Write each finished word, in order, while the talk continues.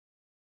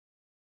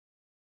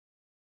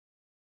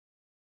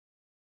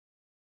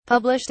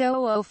Published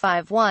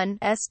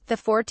 0051s, the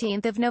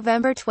 14th of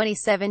November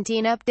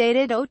 2017.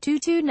 Updated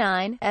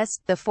 0229s,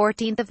 the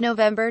 14th of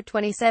November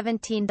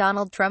 2017.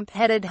 Donald Trump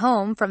headed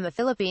home from the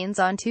Philippines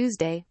on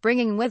Tuesday,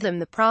 bringing with him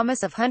the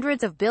promise of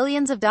hundreds of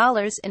billions of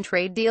dollars in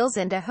trade deals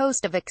and a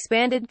host of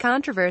expanded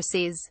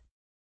controversies.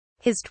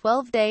 His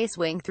 12-day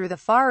swing through the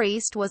Far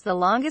East was the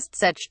longest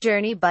such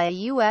journey by a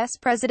U.S.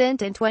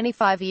 president in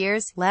 25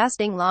 years,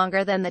 lasting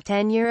longer than the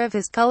tenure of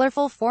his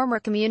colorful former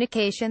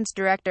communications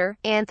director,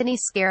 Anthony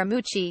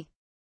Scaramucci.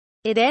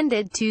 It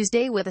ended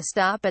Tuesday with a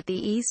stop at the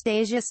East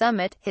Asia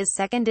Summit, his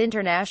second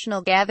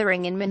international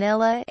gathering in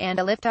Manila, and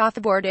a liftoff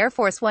aboard Air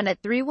Force One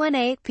at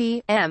 3:18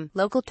 p.m.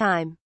 local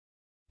time.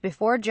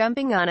 Before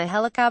jumping on a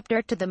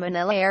helicopter to the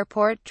Manila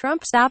airport,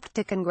 Trump stopped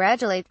to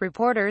congratulate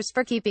reporters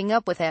for keeping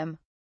up with him.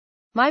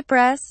 "My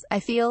press, I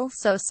feel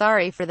so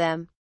sorry for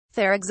them.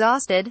 They're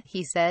exhausted,"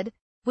 he said.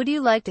 "Would you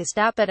like to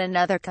stop at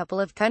another couple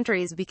of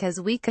countries because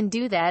we can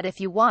do that if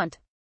you want.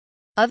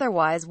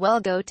 Otherwise we'll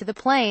go to the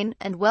plane,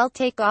 and we'll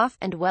take off,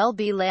 and we'll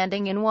be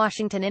landing in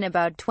Washington in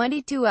about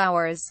 22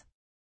 hours.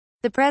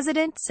 The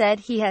president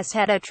said he has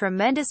had a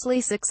tremendously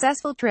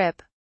successful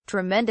trip.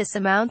 Tremendous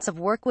amounts of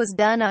work was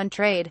done on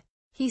trade.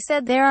 He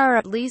said there are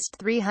at least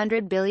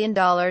 $300 billion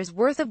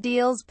worth of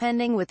deals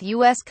pending with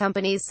U.S.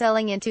 companies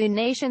selling into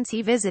nations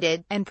he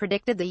visited, and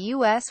predicted the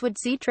U.S. would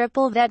see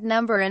triple that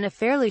number in a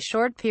fairly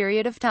short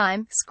period of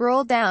time.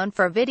 Scroll down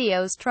for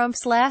videos.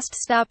 Trump's last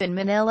stop in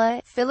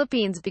Manila,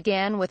 Philippines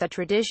began with a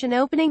tradition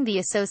opening the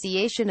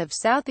Association of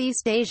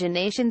Southeast Asian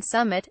Nations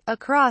Summit, a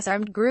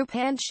cross-armed group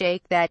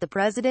handshake that the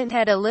president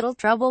had a little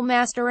trouble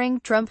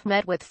mastering. Trump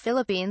met with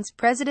Philippines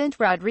President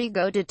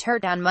Rodrigo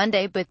Duterte on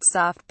Monday but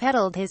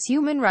soft-pedaled his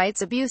human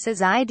rights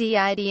abuses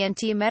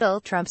IDIDNT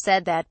medal. Trump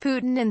said that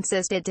Putin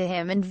insisted to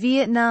him in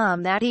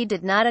Vietnam that he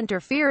did not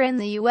interfere in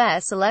the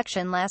U.S.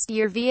 election last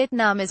year.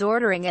 Vietnam is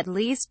ordering at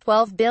least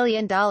 $12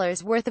 billion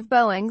worth of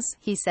Boeings,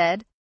 he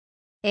said.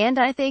 And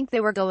I think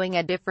they were going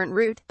a different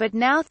route, but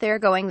now they're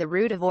going the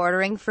route of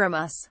ordering from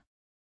us.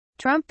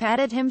 Trump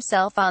patted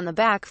himself on the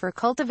back for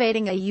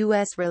cultivating a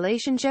U.S.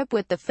 relationship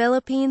with the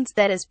Philippines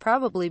that is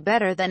probably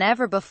better than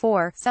ever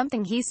before,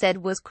 something he said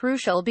was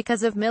crucial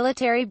because of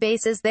military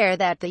bases there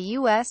that the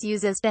U.S.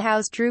 uses to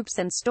house troops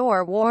and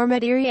store war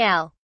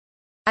materiel.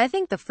 "I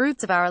think the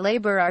fruits of our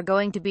labor are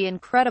going to be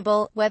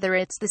incredible, whether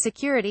it's the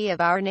security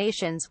of our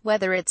nations,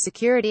 whether it's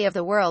security of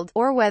the world,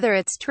 or whether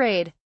it's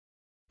trade.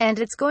 And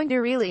it's going to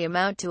really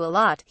amount to a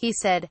lot," he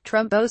said.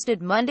 Trump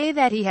boasted Monday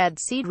that he had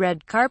seen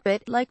red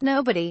carpet like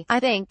nobody, I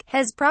think,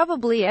 has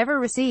probably ever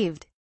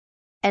received.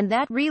 "And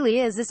that really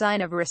is a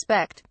sign of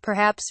respect,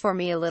 perhaps for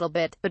me a little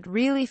bit, but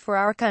really for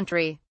our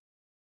country.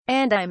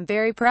 And I'm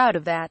very proud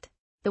of that.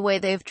 The way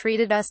they've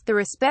treated us, the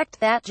respect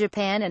that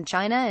Japan and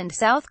China and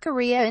South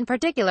Korea in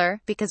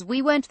particular, because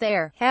we went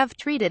there, have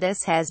treated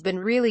us has been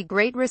really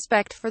great.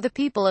 Respect for the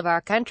people of our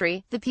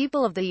country, the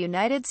people of the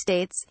United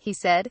States," he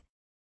said.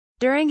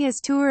 During his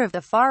tour of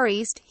the Far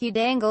East, he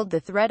dangled the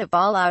threat of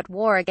all-out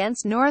war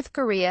against North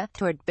Korea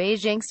toward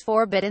Beijing's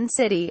Forbidden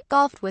City,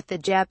 golfed with the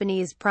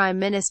Japanese Prime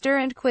Minister,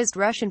 and quizzed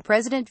Russian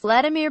President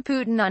Vladimir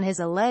Putin on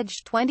his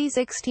alleged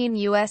 2016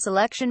 U.S.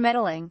 election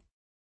meddling.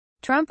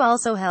 Trump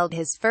also held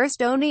his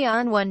first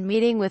only-on-one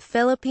meeting with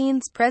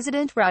Philippines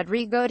President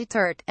Rodrigo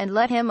Duterte, and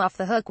let him off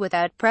the hook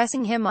without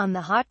pressing him on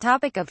the hot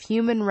topic of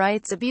human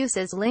rights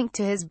abuses linked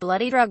to his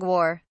bloody drug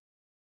war.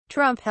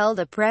 Trump held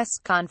a press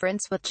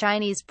conference with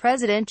Chinese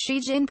President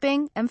Xi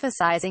Jinping,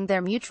 emphasizing their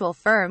mutual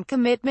firm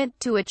commitment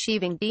to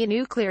achieving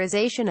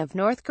denuclearization of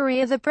North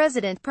Korea. The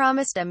president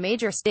promised a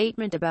major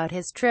statement about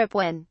his trip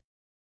when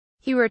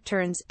he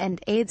returns,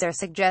 and aides are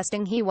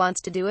suggesting he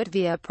wants to do it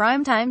via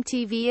primetime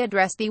TV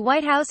address. The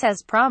White House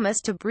has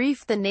promised to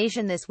brief the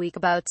nation this week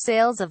about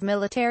sales of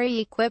military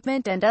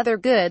equipment and other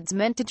goods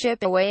meant to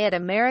chip away at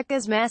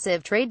America's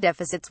massive trade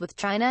deficits with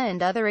China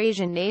and other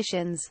Asian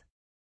nations.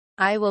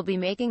 "I will be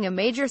making a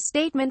major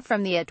statement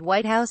from the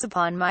White House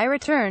upon my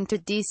return to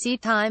D.C.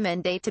 Time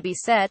and date to be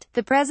set,"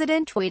 the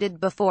president tweeted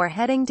before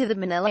heading to the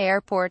Manila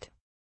airport.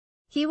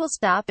 He will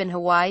stop in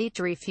Hawaii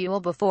to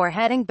refuel before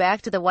heading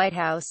back to the White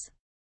House.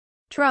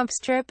 Trump's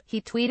trip,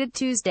 he tweeted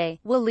Tuesday,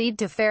 will lead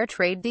to fair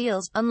trade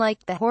deals,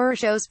 unlike the horror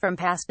shows from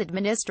past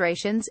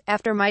administrations.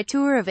 "After my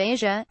tour of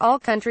Asia, all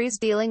countries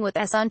dealing with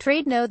us on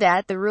trade know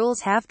that the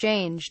rules have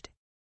changed.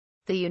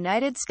 The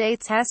United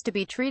States has to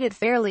be treated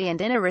fairly and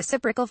in a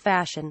reciprocal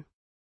fashion.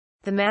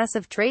 The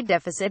massive trade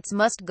deficits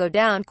must go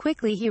down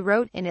quickly," he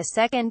wrote. In a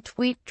second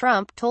tweet,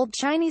 Trump told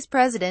Chinese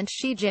President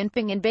Xi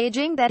Jinping in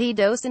Beijing that he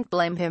doesn't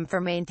blame him for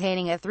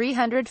maintaining a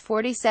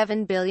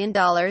 $347 billion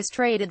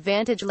trade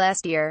advantage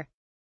last year.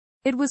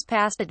 It was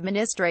past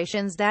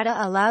administrations that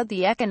allowed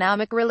the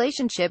economic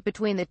relationship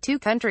between the two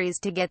countries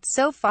to get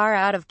so far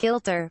out of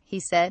kilter, he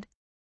said.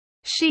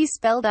 Xi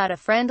spelled out a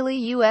friendly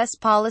U.S.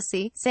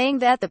 policy, saying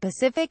that the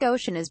Pacific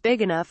Ocean is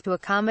big enough to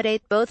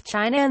accommodate both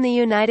China and the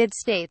United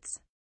States.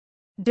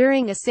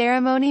 During a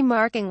ceremony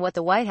marking what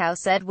the White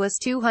House said was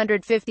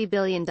 $250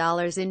 billion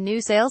in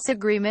new sales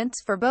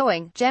agreements for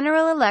Boeing,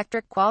 General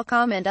Electric,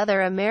 Qualcomm and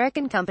other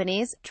American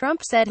companies,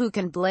 Trump said, "Who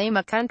can blame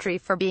a country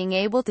for being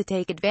able to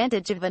take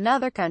advantage of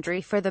another country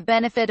for the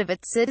benefit of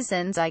its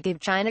citizens? I give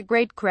China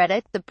great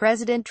credit," the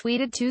president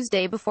tweeted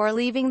Tuesday before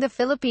leaving the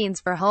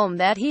Philippines for home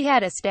that he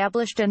had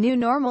established a new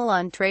normal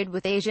on trade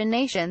with Asian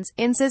nations,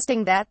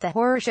 insisting that the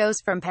horror shows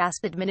from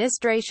past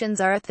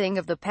administrations are a thing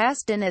of the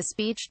past. In a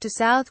speech to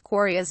South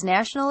Korea's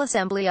National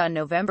Assembly on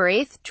November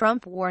 8,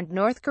 Trump warned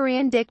North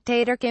Korean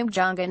dictator Kim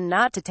Jong-un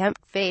not to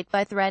tempt fate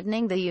by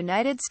threatening the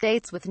United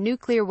States with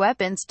nuclear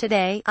weapons.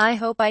 "Today, I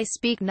hope I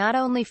speak not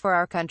only for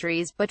our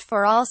countries but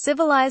for all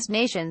civilized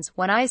nations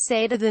when I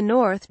say to the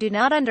North, do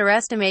not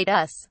underestimate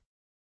us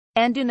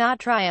and do not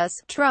try us,"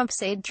 Trump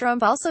said.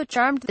 Trump also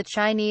charmed the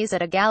Chinese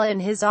at a gala in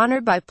his honor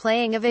by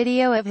playing a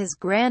video of his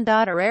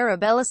granddaughter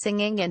Arabella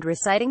singing and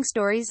reciting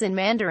stories in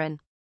Mandarin.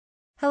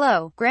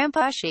 "Hello,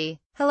 Grandpa Xi.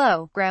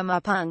 Hello, Grandma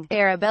Peng,"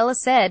 Arabella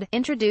said,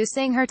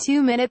 introducing her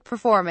 2-minute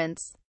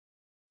performance.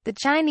 The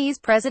Chinese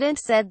president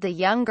said the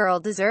young girl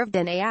deserved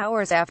an A.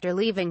 Hours after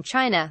leaving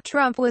China,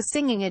 Trump was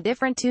singing a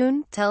different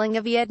tune, telling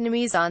a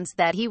Vietnamese aunt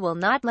that he will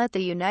not let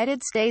the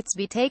United States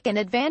be taken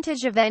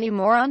advantage of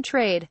anymore on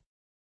trade.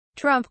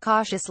 Trump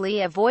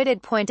cautiously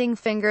avoided pointing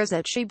fingers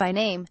at Xi by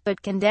name,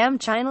 but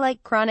condemned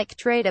China-like chronic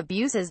trade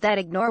abuses that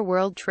ignore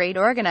World Trade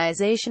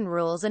Organization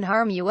rules and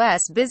harm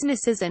U.S.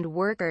 businesses and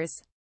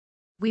workers.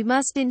 "We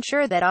must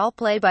ensure that all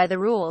play by the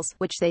rules,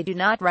 which they do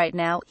not right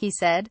now," he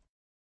said.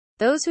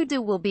 "Those who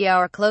do will be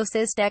our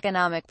closest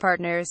economic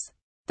partners.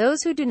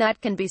 Those who do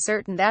not can be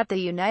certain that the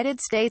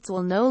United States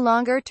will no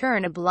longer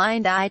turn a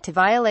blind eye to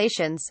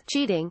violations,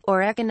 cheating,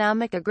 or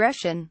economic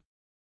aggression.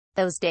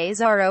 Those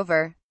days are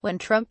over." When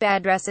Trump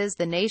addresses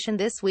the nation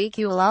this week,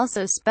 he will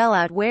also spell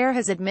out where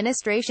his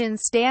administration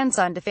stands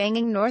on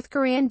defanging North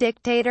Korean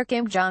dictator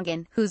Kim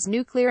Jong-un, whose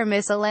nuclear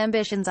missile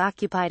ambitions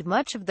occupied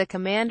much of the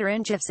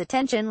commander-in-chief's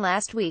attention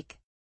last week.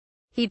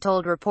 He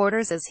told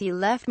reporters as he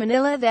left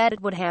Manila that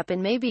it would happen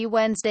maybe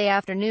Wednesday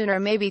afternoon or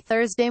maybe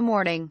Thursday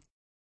morning.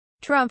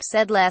 Trump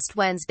said last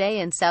Wednesday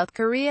in South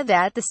Korea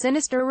that the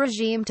sinister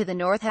regime to the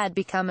north had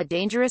become a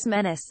dangerous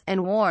menace,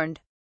 and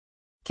warned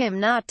Kim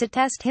not to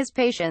test his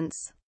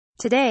patience.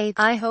 "Today,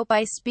 I hope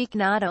I speak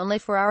not only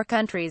for our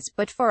countries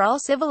but for all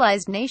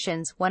civilized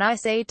nations when I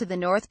say to the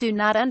North, do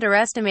not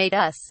underestimate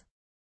us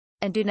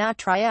and do not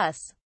try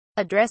us."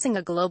 Addressing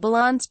a global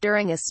audience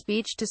during a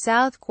speech to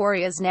South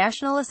Korea's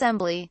National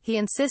Assembly, he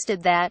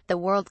insisted that the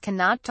world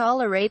cannot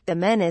tolerate the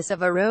menace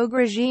of a rogue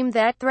regime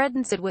that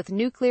threatens it with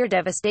nuclear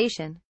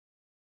devastation.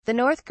 The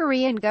North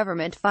Korean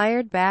government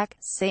fired back,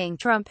 saying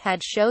Trump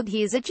had showed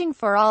he is itching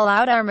for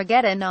all-out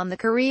Armageddon on the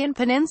Korean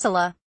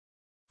peninsula.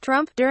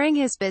 Trump, during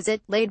his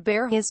visit, laid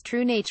bare his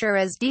true nature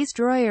as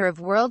destroyer of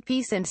world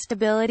peace and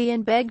stability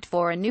and begged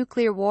for a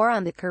nuclear war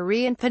on the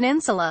Korean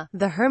peninsula,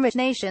 the hermit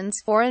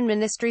nation's foreign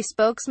ministry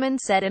spokesman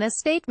said in a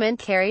statement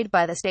carried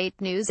by the state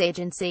news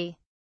agency.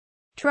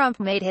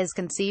 Trump made his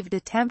conceived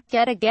attempt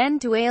yet again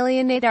to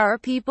alienate our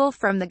people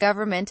from the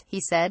government,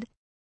 he said.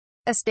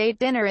 A state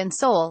dinner in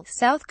Seoul,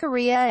 South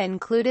Korea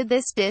included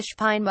this dish: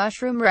 pine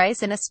mushroom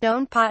rice in a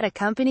stone pot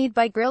accompanied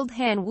by grilled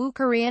Han-woo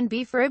Korean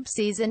beef rib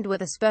seasoned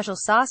with a special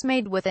sauce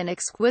made with an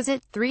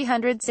exquisite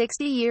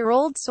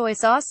 360-year-old soy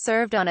sauce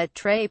served on a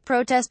tray.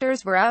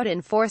 Protesters were out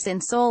in force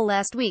in Seoul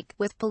last week,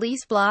 with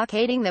police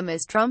blockading them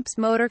as Trump's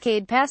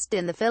motorcade passed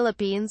in the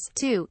Philippines.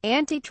 2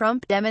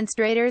 anti-Trump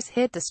demonstrators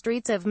hit the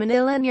streets of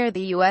Manila near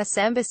the U.S.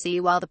 Embassy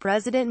while the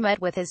president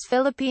met with his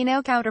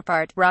Filipino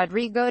counterpart,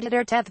 Rodrigo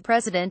Duterte. The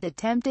president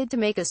attempted to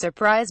make a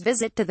surprise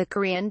visit to the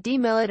Korean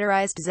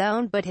demilitarized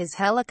zone, but his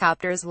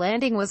helicopter's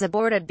landing was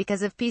aborted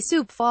because of pea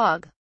soup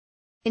fog.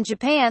 In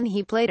Japan,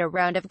 he played a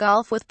round of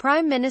golf with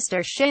Prime Minister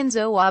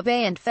Shinzo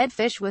Abe and fed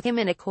fish with him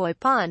in a koi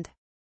pond.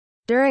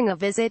 During a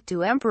visit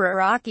to Emperor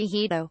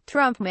Akihito,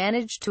 Trump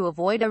managed to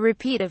avoid a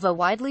repeat of a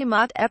widely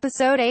mocked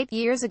episode 8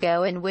 years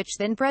ago in which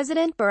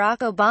then-President Barack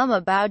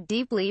Obama bowed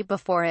deeply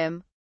before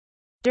him.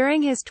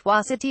 During his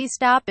Twacity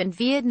stop in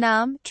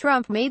Vietnam,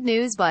 Trump made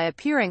news by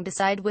appearing to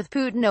side with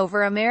Putin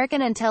over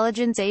American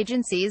intelligence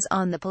agencies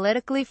on the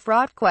politically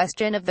fraught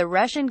question of the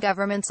Russian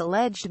government's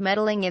alleged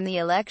meddling in the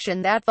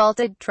election that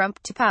vaulted Trump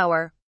to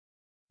power.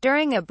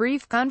 During a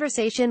brief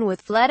conversation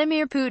with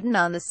Vladimir Putin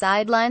on the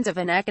sidelines of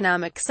an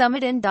economic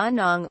summit in Da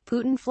Nang,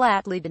 Putin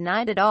flatly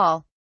denied it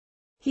all.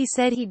 He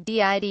said he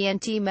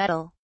didn't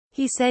meddle.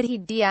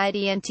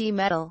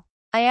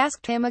 "I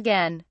asked him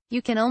again.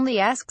 You can only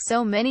ask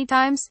so many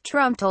times,"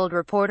 Trump told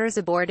reporters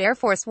aboard Air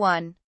Force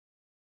One.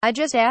 "I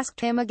just asked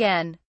him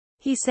again.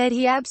 He said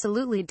he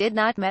absolutely did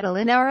not meddle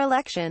in our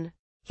election.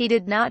 He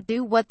did not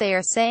do what they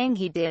are saying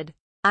he did.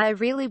 I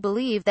really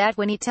believe that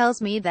when he tells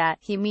me that,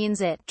 he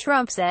means it,"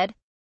 Trump said.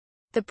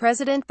 The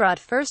president brought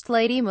First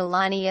Lady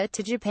Melania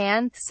to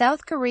Japan,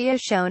 South Korea,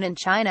 Shonan,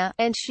 China,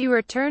 and she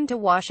returned to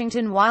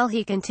Washington while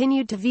he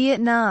continued to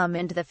Vietnam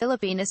and the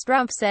Philippines.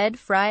 Trump said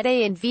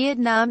Friday in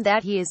Vietnam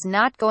that he is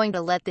not going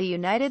to let the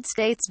United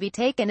States be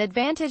taken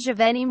advantage of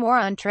anymore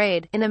on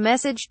trade, in a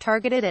message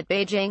targeted at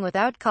Beijing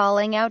without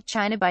calling out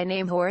China by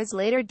name. Hours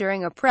later,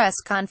 during a press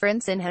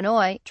conference in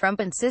Hanoi,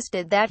 Trump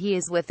insisted that he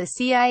is with the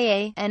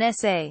CIA,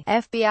 NSA,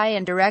 FBI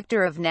and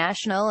Director of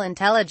National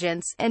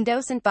Intelligence,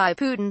 endorsed by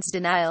Putin's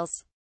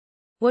denials.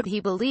 What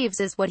he believes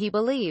is what he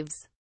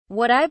believes.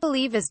 What I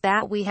believe is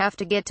that we have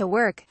to get to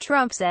work,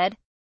 Trump said.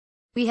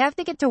 We have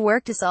to get to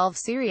work to solve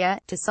Syria,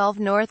 to solve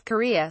North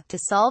Korea, to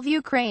solve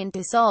Ukraine,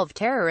 to solve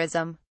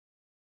terrorism.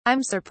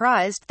 I'm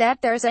surprised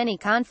that there's any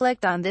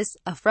conflict on this,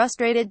 a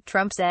frustrated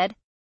Trump said.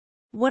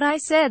 What I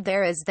said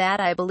there is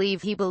that I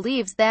believe he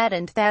believes that,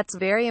 and that's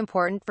very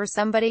important for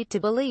somebody to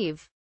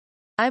believe.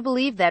 I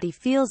believe that he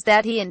feels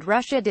that he and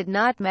Russia did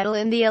not meddle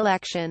in the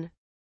election.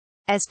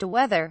 As to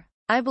whether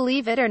I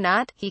believe it or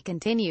not, he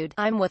continued,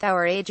 I'm with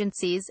our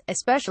agencies,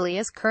 especially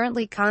as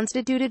currently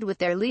constituted with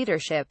their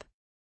leadership.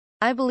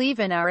 I believe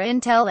in our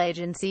intel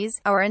agencies,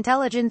 our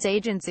intelligence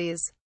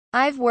agencies.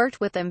 I've worked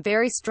with them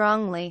very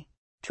strongly.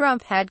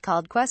 Trump had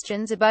called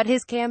questions about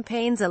his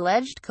campaign's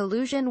alleged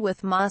collusion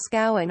with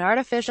Moscow an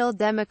artificial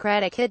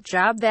democratic hit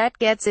job that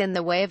gets in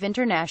the way of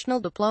international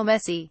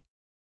diplomacy.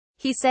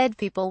 He said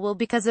people will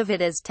because of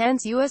it as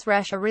tense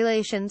U.S.-Russia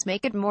relations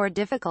make it more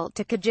difficult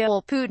to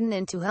cajole Putin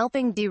into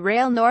helping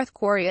derail North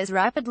Korea's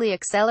rapidly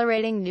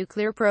accelerating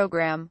nuclear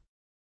program.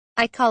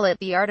 I call it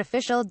the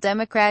artificial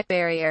Democrat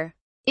barrier.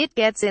 It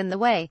gets in the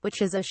way,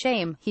 which is a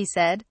shame, he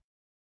said.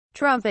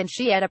 Trump and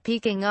Xi had a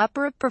peaking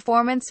opera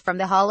performance from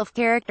the Hall of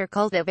Character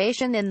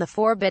Cultivation in the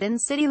Forbidden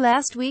City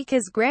last week.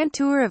 His grand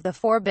tour of the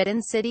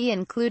Forbidden City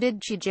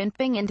included Xi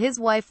Jinping and his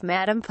wife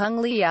Madame Peng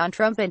Liyuan.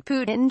 Trump and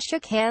Putin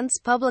shook hands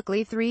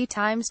publicly 3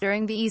 times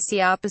during the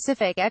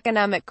Asia-Pacific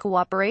Economic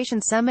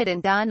Cooperation Summit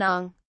in Da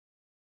Nang.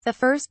 The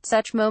first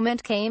such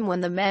moment came when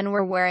the men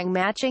were wearing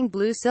matching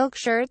blue silk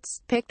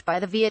shirts, picked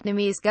by the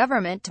Vietnamese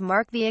government to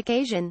mark the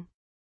occasion.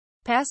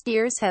 Past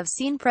years have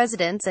seen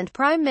presidents and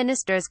prime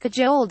ministers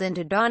cajoled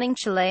into donning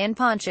Chilean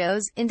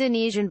ponchos,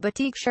 Indonesian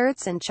batik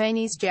shirts and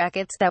Chinese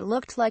jackets that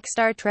looked like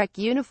Star Trek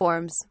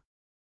uniforms.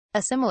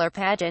 A similar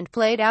pageant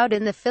played out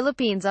in the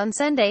Philippines on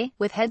Sunday,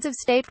 with heads of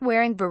state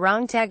wearing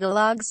barong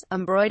Tagalogs,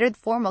 embroidered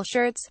formal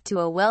shirts, to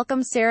a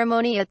welcome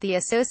ceremony at the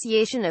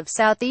Association of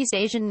Southeast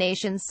Asian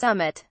Nations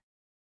Summit.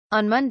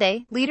 On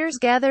Monday, leaders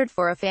gathered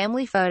for a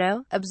family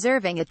photo,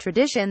 observing a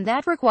tradition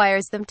that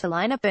requires them to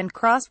line up and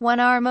cross one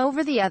arm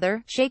over the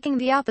other, shaking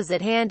the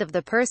opposite hand of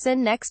the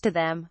person next to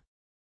them.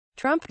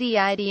 Trump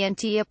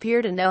didn't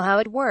appear to know how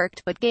it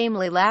worked, but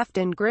gamely laughed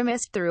and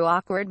grimaced through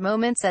awkward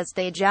moments as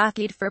they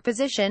jockeyed for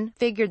position,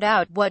 figured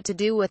out what to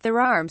do with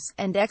their arms,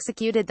 and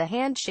executed the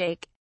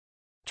handshake.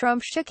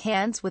 Trump shook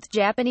hands with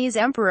Japanese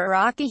Emperor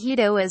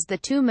Akihito as the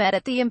two met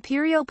at the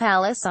Imperial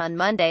Palace on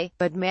Monday,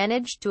 but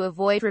managed to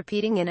avoid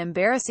repeating an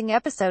embarrassing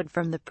episode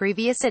from the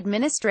previous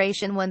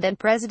administration when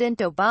then-President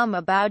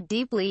Obama bowed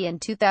deeply in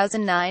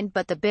 2009.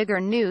 But the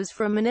bigger news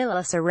from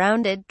Manila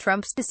surrounded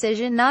Trump's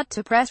decision not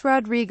to press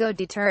Rodrigo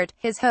Duterte,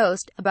 his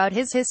host, about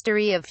his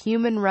history of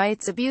human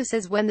rights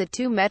abuses when the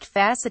two met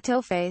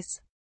face-to-face.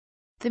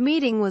 The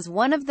meeting was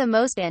one of the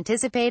most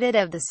anticipated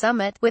of the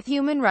summit, with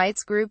human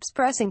rights groups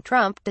pressing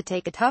Trump to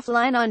take a tough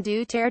line on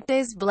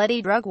Duterte's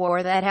bloody drug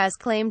war that has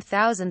claimed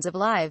thousands of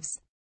lives.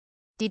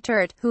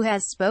 Duterte, who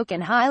has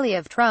spoken highly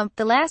of Trump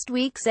the last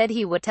week, said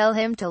he would tell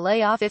him to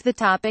lay off if the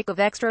topic of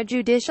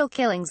extrajudicial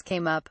killings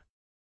came up.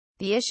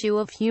 The issue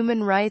of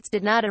human rights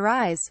did not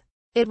arise.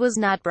 It was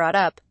not brought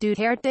up,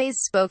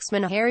 Duterte's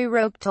spokesman Harry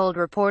Roque told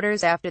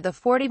reporters after the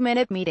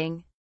 40-minute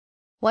meeting.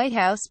 White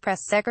House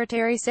Press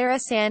Secretary Sarah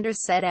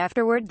Sanders said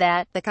afterward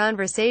that the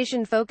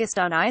conversation focused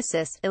on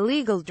ISIS,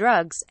 illegal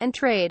drugs, and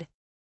trade.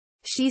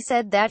 She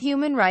said that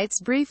human rights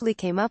briefly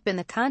came up in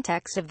the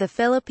context of the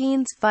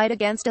Philippines' fight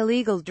against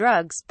illegal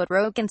drugs, but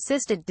Roque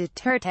insisted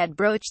Duterte had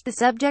broached the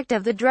subject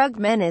of the drug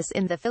menace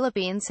in the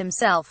Philippines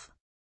himself.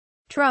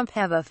 Trump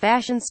have a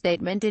fashion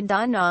statement in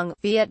Da Nang,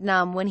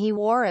 Vietnam when he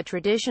wore a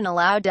traditional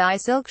Áo Dai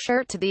silk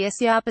shirt to the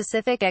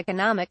Asia-Pacific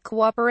Economic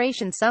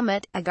Cooperation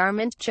Summit, a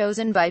garment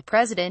chosen by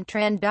President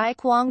Tran Dai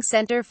Quang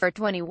Center for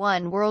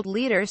 21 world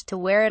leaders to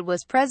wear. It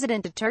was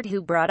President Duterte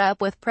who brought up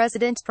with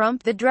President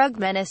Trump the drug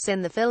menace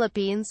in the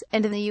Philippines,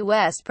 and the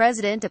U.S.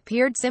 president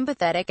appeared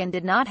sympathetic and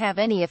did not have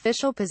any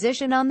official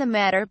position on the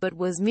matter but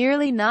was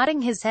merely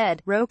nodding his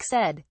head, Roque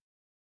said.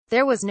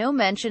 There was no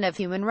mention of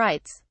human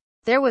rights.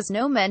 There was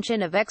no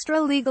mention of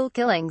extra-legal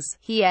killings,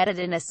 he added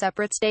in a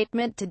separate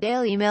statement to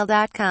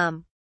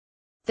DailyMail.com.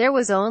 There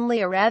was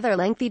only a rather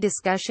lengthy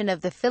discussion of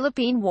the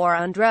Philippine war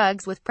on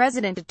drugs, with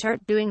President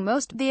Duterte doing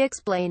most of the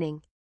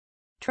explaining.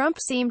 Trump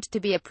seemed to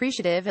be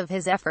appreciative of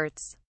his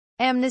efforts.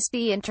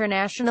 Amnesty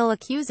International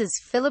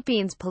accuses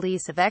Philippines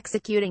police of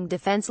executing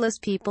defenseless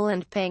people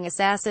and paying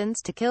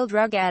assassins to kill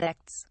drug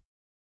addicts.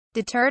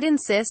 Duterte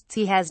insists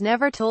he has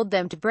never told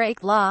them to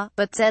break law,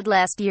 but said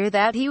last year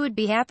that he would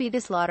be happy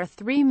to slaughter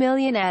 3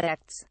 million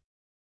addicts.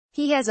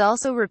 He has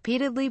also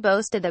repeatedly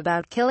boasted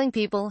about killing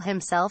people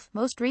himself,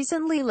 most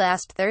recently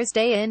last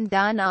Thursday in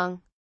Da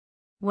Nang.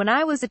 "When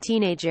I was a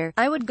teenager,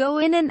 I would go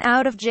in and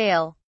out of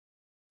jail.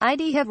 I'd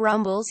have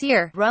rumbles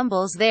here,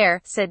 rumbles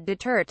there," said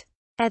Duterte.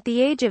 "At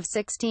the age of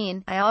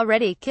 16, I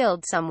already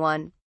killed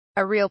someone.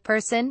 A real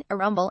person, a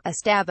rumble, a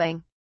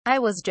stabbing. I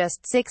was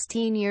just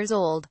 16 years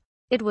old.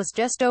 It was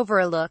just over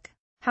a look.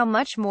 How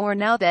much more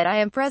now that I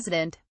am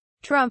president?"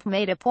 Trump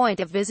made a point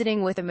of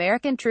visiting with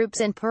American troops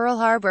in Pearl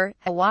Harbor,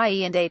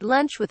 Hawaii and ate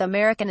lunch with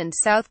American and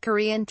South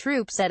Korean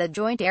troops at a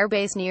joint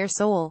airbase near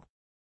Seoul.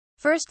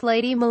 First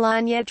Lady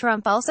Melania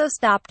Trump also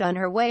stopped on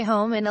her way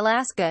home in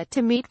Alaska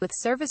to meet with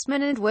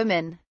servicemen and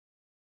women.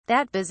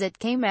 That visit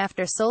came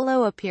after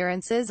solo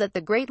appearances at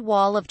the Great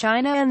Wall of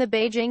China and the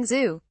Beijing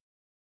Zoo.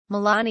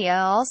 Melania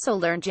also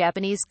learned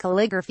Japanese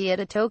calligraphy at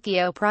a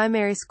Tokyo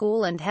primary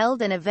school and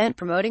held an event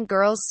promoting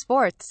girls'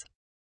 sports.